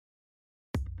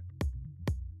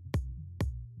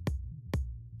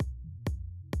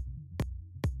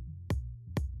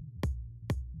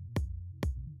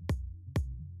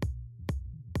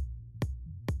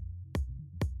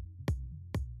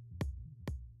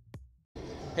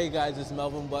Hey guys, it's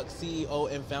Melvin Buck, CEO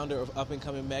and founder of Up and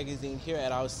Comin magazine, here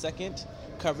at our second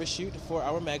cover shoot for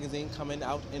our magazine coming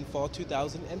out in fall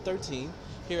 2013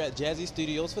 here at Jazzy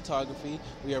Studios Photography.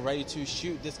 We are ready to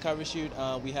shoot this cover shoot.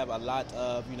 We have a lot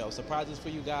of surprises for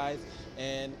you guys,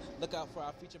 and look out for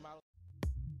our feature model.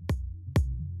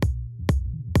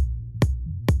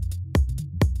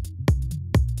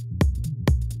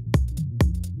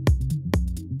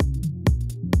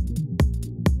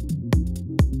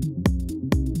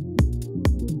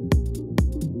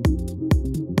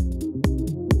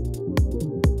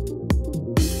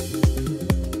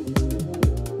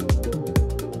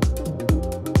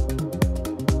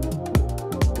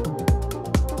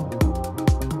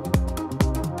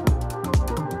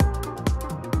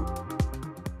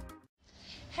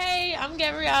 I'm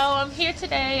Gabriel. I'm here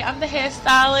today. I'm the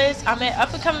hairstylist. I'm at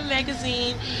Up and Comin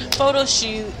magazine photo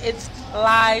shoot. It's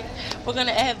live. We're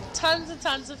gonna have tons and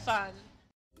tons of fun.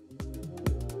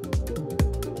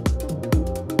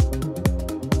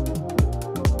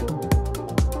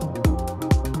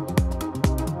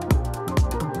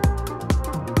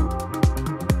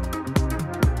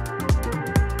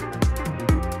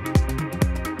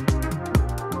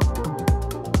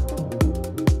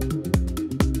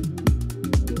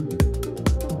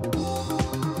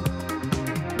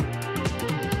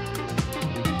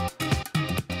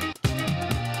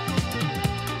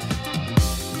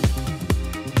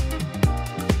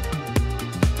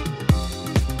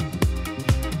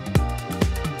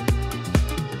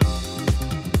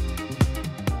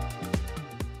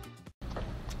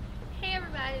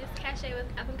 With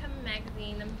Up and Comin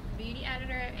magazine. I'm a beauty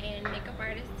editor and makeup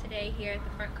artist today here at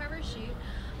the front cover shoot.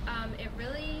 It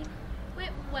really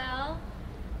went well.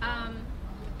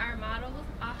 Our model was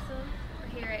awesome. We're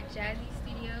here at Jazzy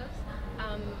Studios.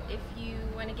 If you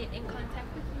want to get in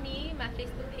contact with me, my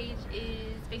Facebook page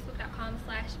is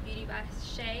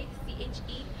facebook.com/beautybyshay,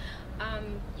 CHE.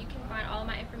 You can find all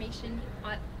my information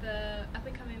at the Up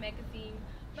and Comin magazine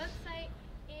website,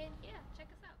 and yeah, check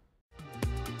us out.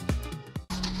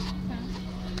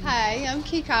 Hi, I'm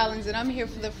Key Collins, and I'm here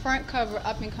for the front cover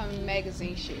Up and Comin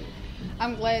magazine shoot.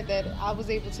 I'm glad that I was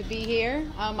able to be here.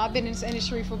 I've been in this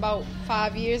industry for about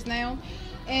 5 years now,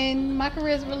 and my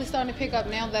career is really starting to pick up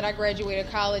now that I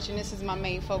graduated college, and this is my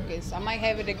main focus. I might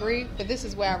have a degree, but this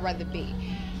is where I'd rather be.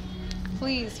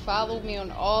 Please follow me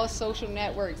on all social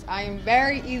networks. I am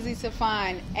very easy to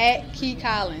find at Key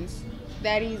Collins.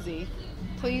 That easy.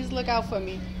 Please look out for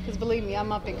me, because believe me,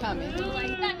 I'm up and coming.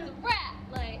 Like, that's a wrap!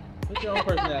 Like, put your own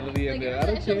personality in there. I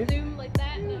don't care. Zoom like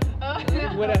that? No.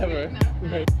 Whatever.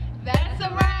 No. That's a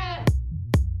wrap!